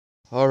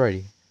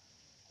Alrighty,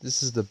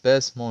 this is the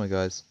best moment,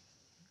 guys.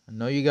 I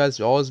know you guys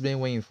have always been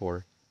waiting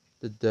for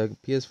the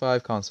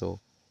PS5 console.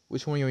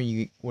 Which one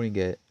you want to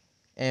get?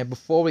 And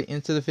before we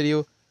enter the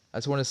video, I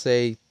just want to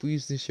say,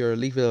 please be sure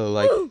leave it a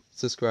like,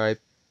 subscribe,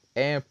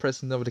 and press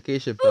the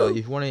notification bell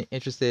if you want to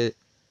interested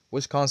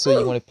which console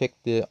you want to pick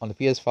on the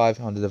PS5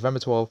 on the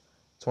November 12th,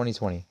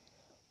 2020.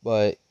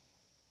 But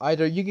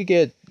either you could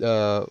get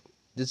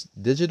this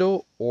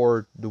digital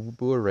or the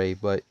Blu-ray,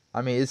 but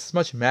I mean it's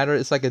much matter.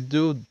 It's like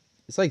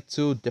it's like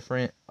two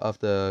different of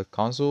the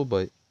console,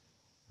 but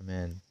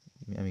man,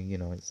 I mean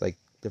it's like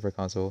different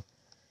console.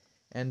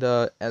 And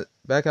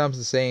back I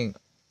was saying,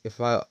 if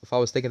I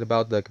was thinking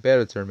about the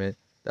competitive tournament,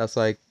 that's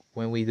like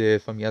when we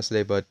did from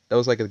yesterday, but that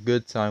was like a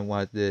good time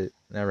when it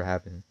never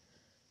happened.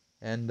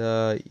 And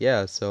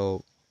yeah,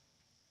 so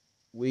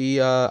we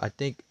I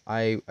think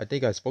I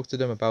spoke to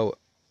them about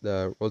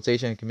the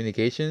rotation and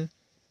communication,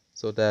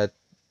 so that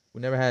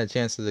we never had a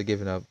chance to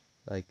give it up,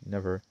 like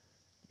never,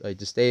 like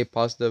just stay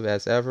positive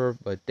as ever,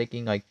 but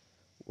thinking like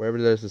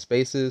wherever there's the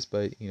spaces,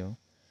 but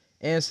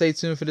and stay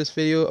tuned for this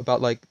video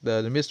about like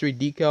the mystery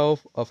decal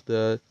of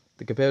the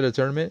competitive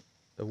tournament,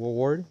 the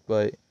reward.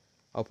 But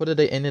I'll put it at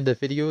the end of the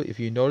video. If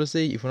you notice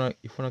it, if you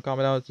wanna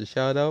comment out to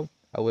shout out,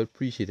 I would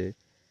appreciate it.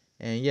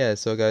 And yeah,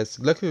 so guys,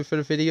 look for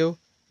the video,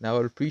 and I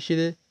would appreciate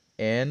it.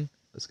 And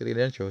let's get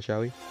the intro,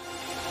 shall we?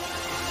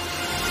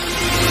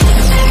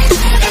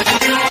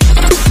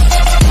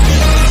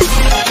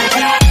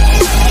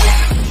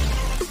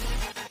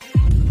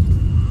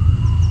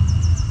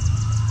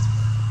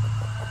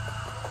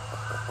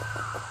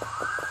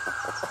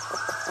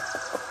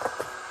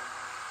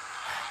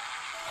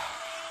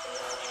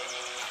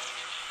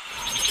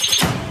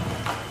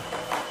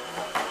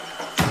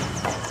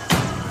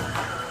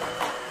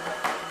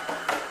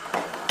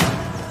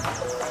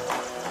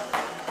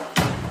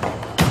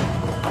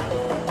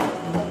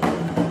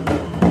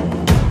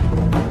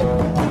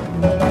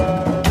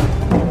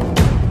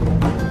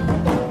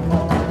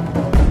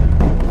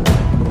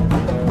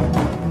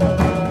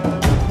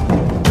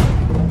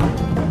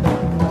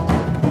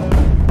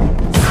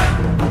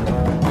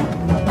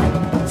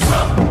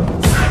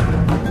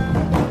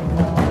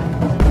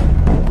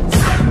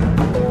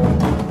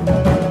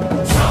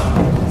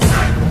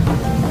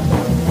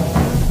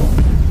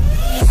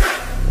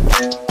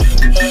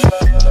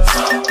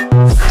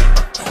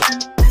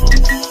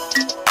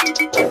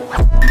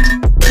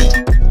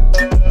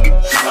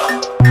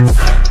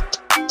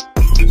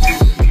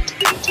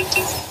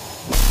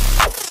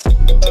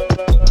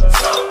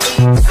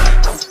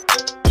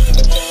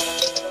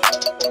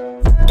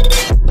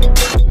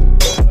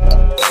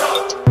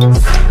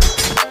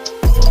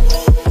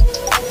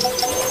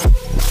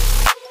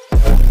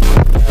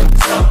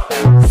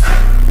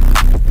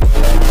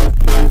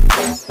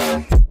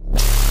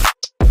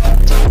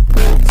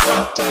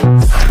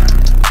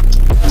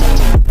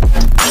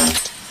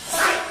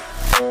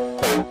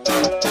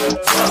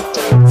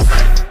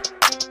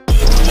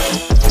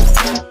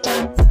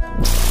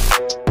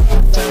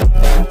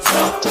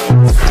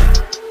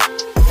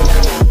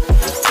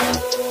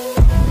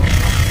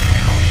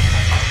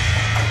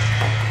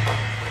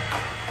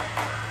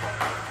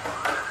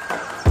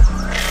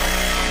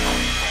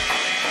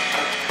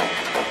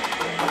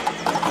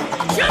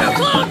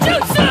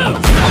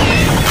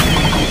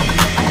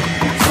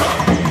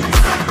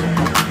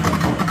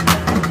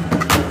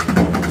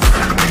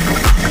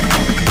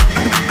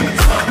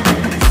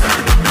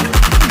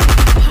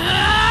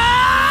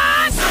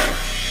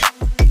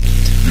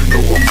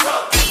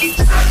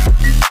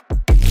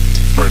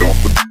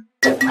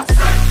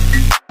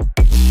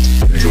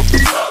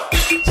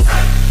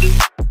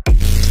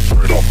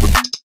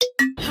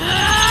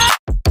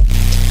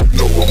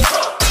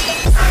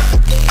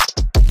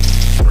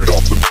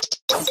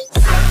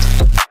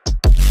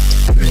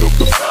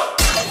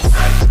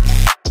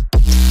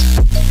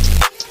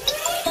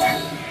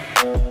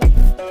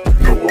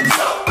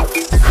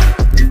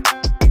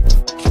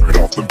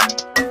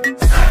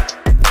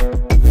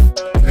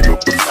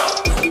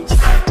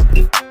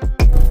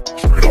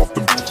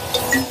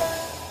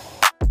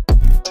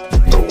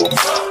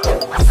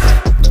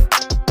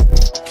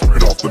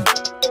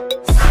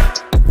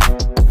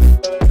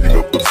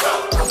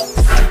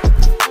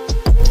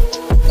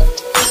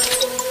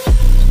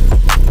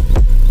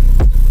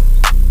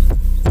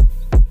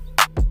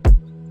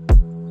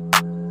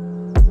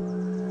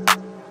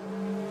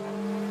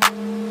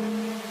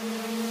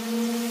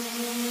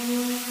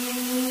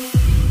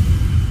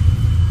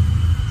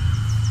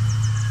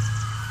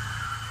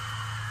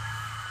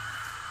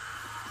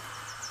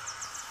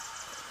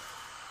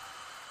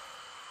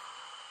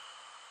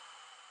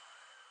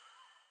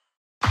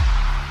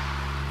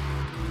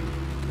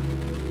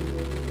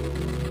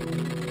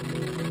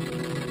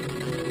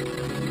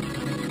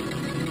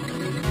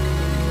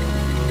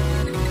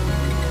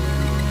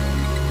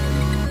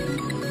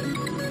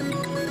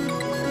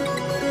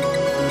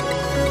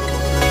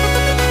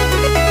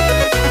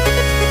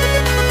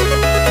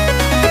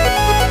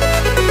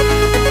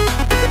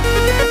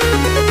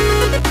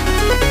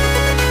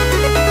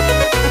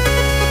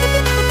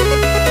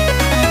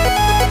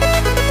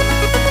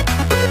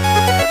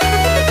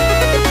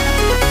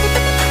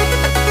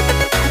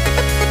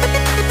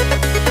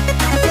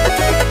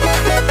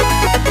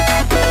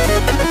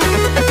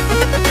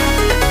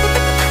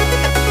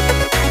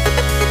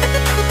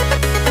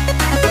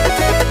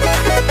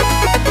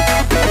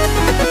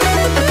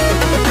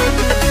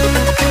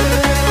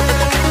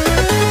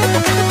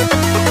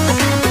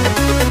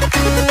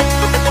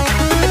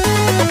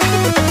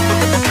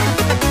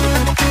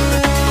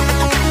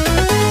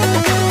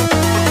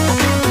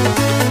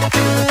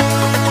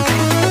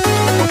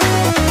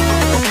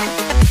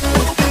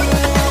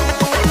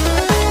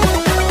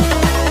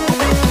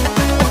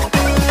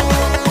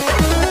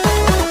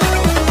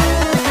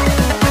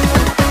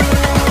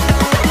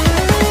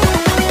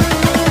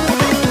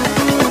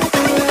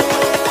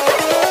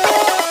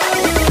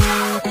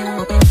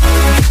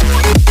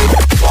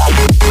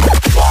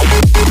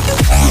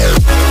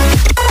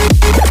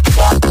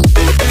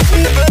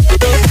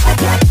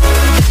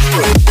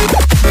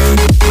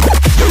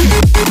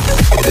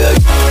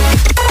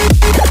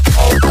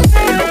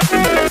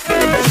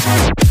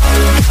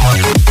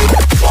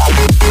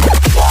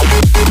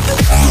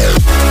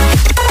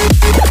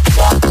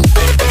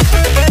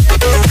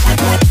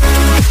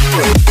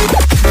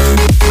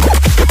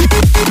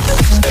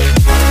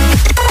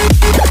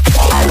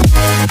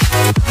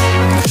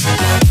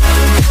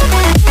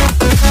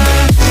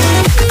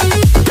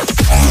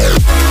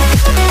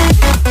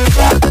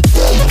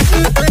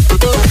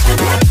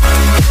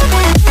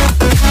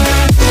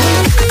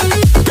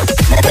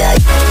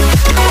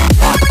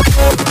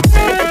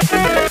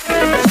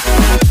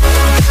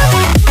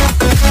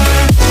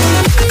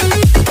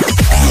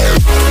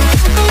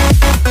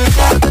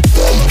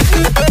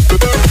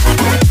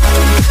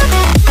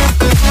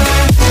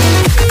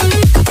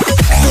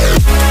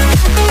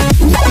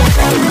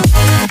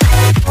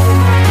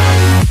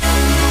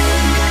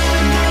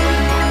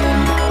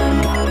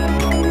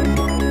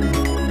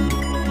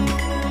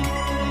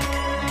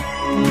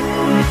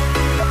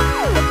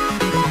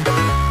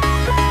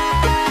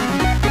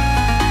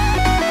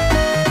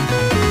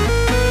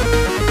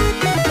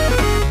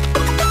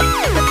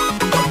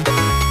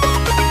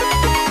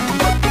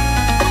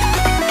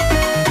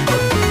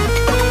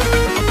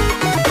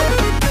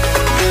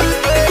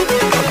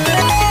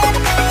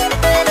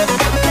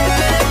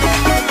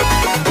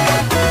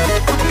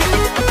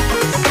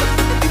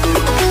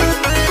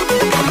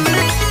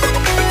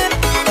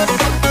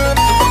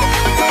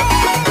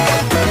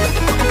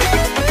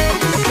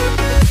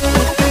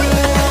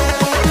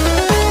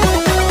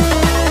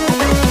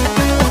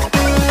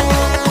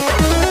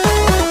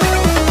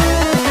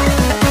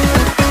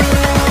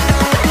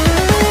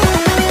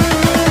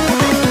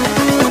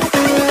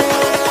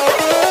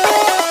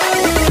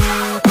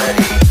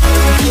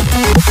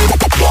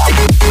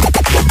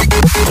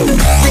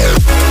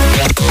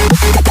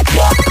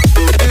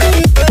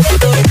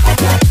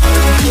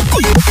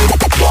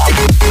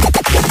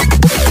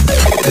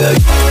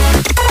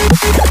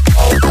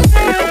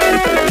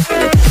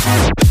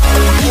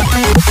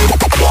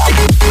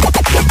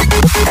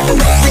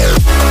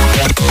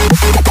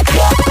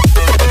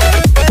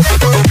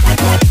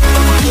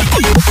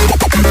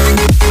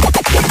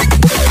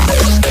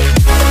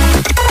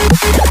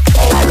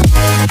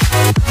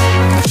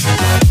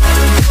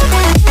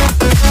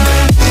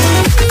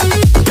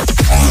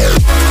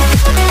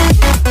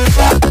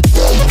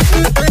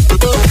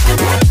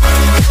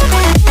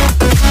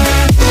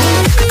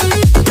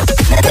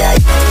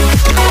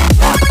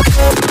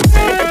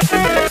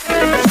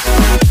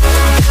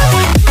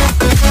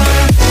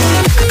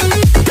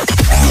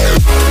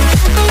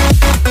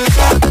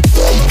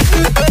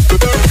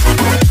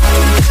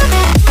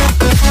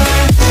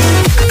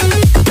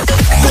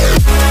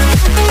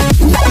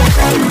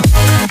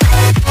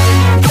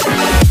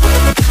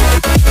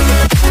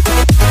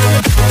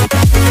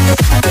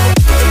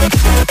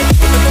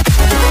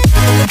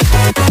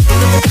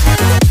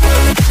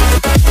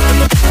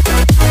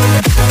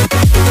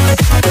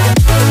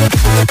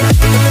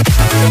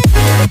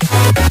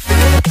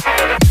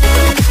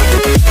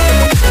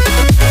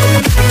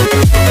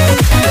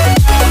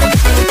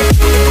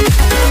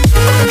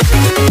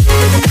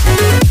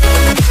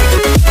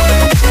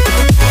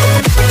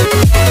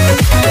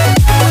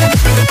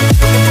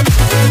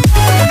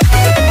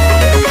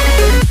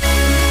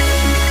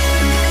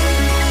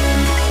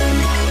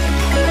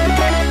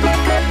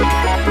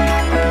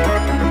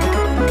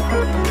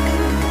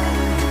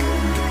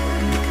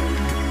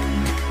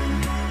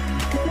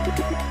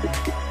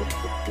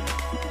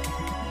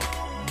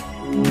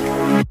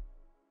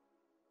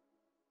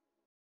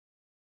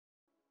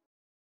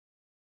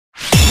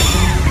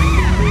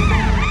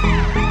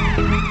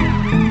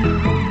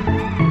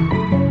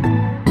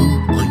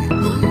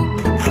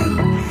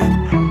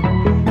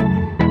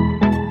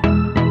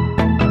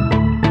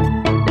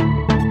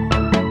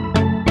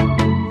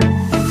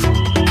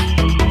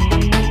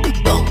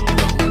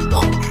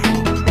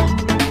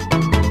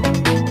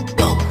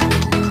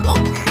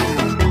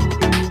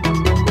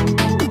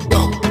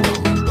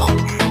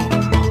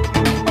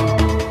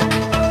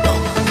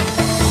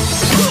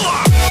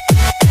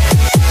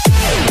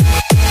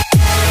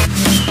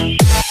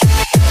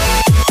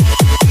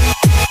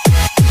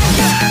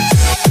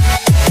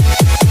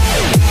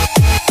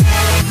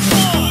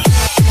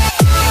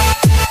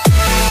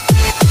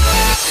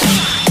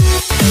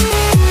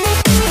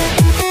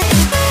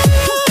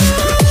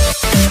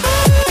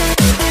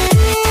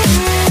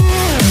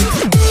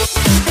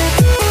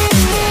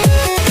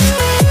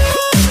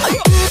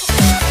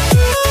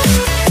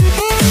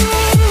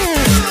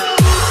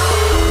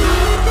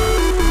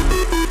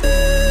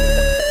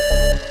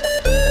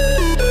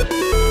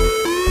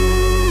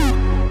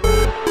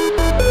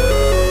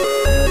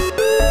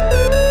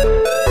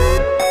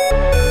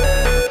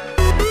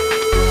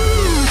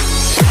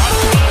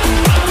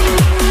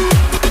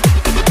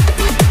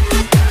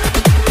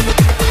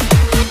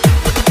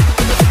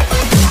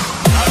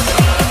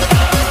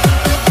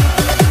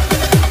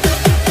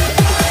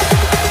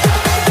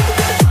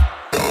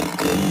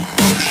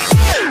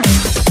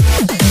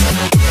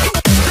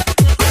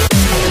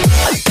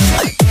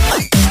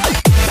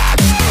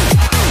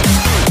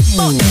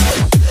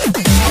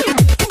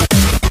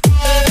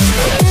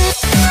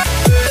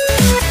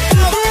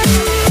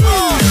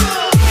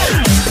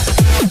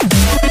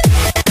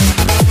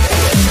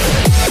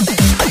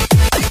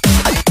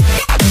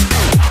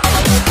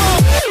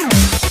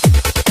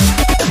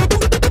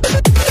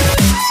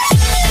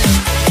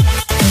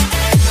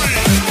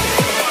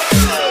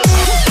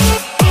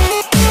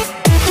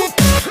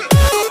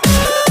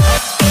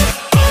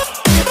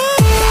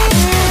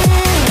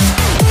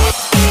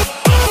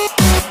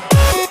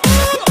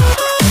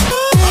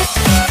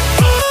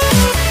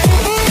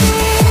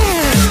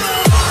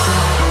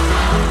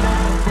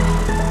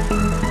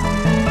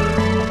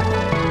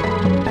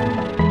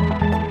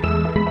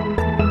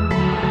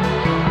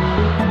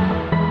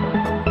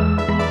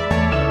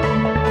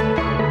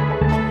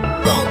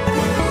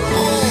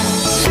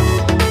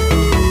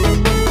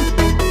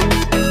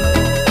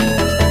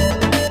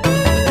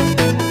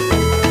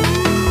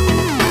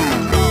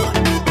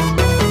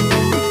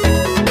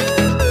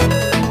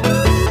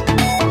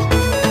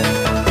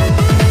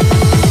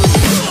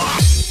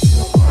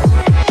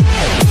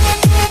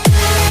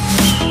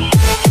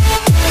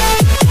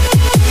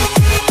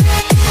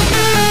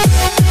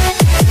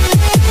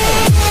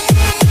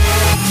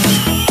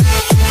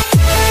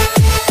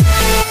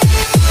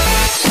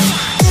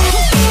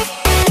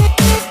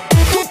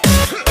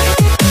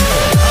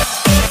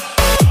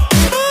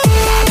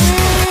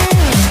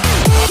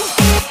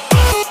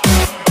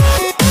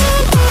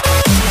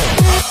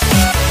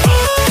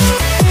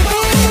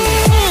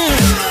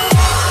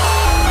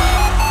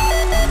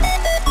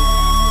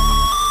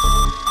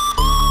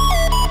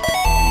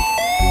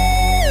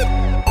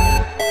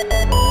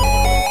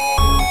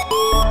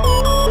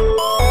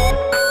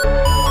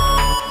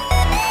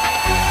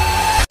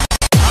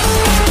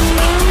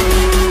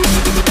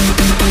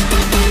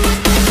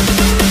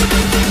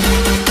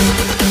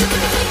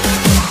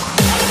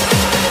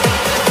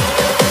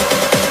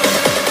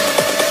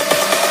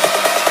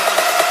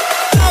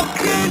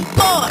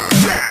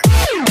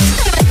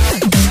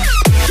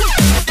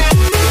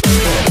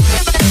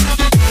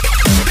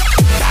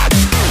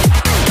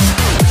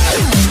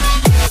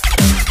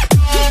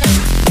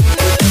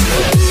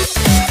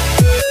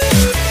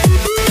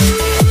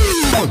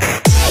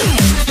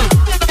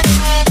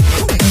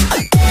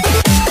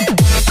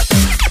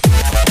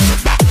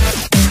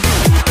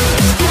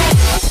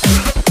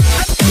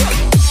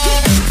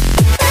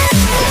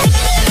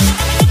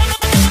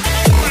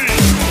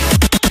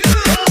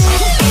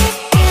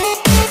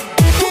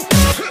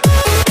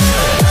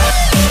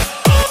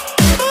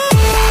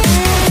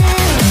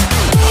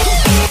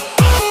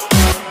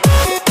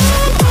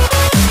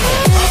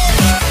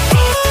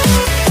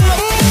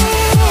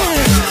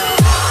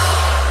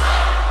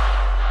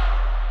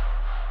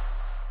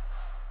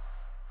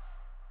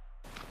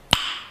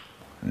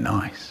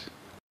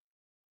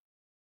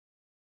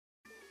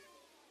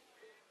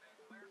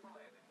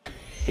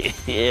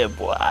 Yeah,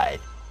 boy.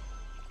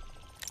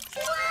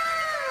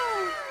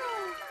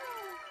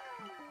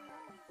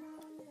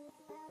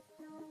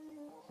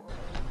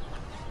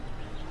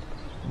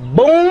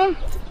 Boom,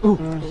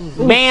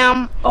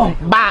 bam,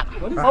 bop,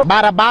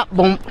 bada bop,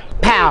 boom,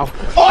 pow.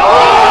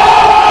 Oh!